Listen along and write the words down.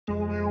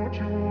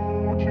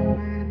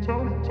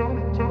I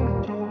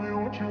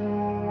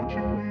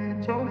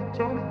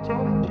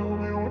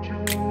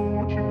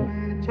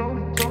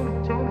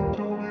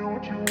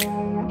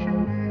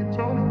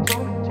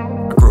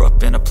grew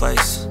up in a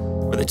place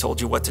where they told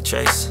you what to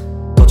chase,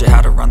 told you how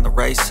to run the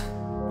race.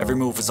 Every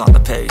move was on the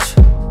page,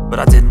 but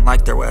I didn't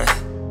like their way.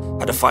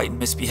 Had to fight and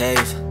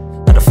misbehave,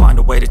 had to find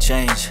a way to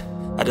change,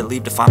 had to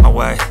leave to find my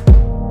way.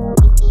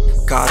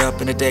 Caught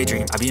up in a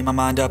daydream, I beat my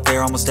mind up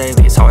there almost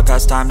daily. It's how I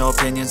pass time, no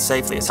opinions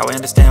safely. It's how I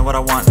understand what I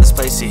want in this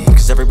place, see.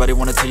 Cause everybody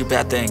wanna tell you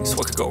bad things,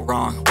 what could go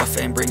wrong, what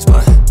fame brings.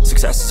 But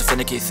success is a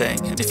finicky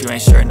thing, and if you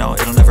ain't sure, no,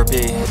 it'll never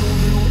be.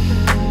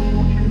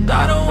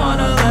 I don't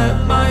wanna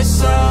let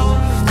myself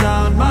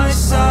down,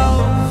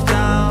 myself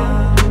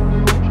down.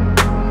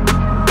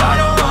 I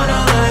don't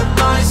wanna let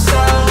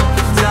myself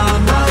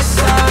down,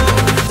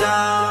 myself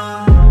down.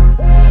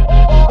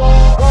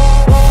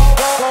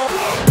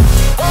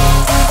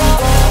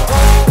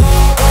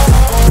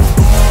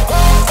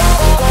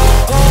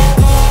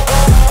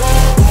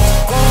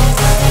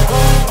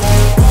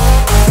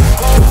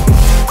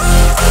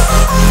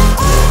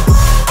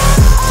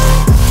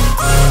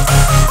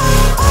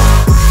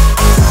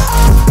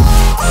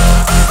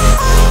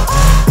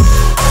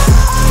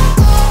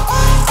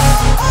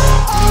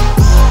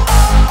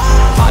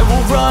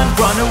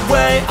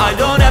 I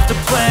don't have to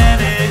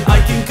plan it,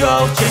 I can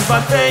go change my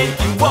fate.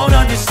 You won't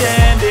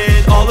understand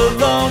it, all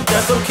alone,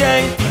 that's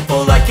okay.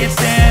 People I can't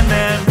stand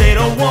them, they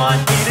don't want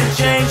me to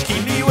change,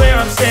 keep me where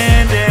I'm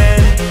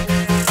standing.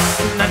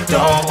 And I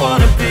don't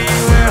wanna be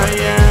where I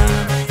am,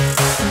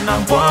 and I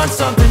want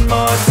something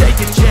more, take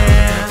a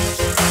chance.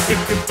 It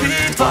could be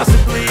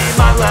possibly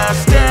my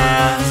last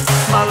dance,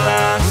 my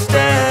last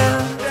dance.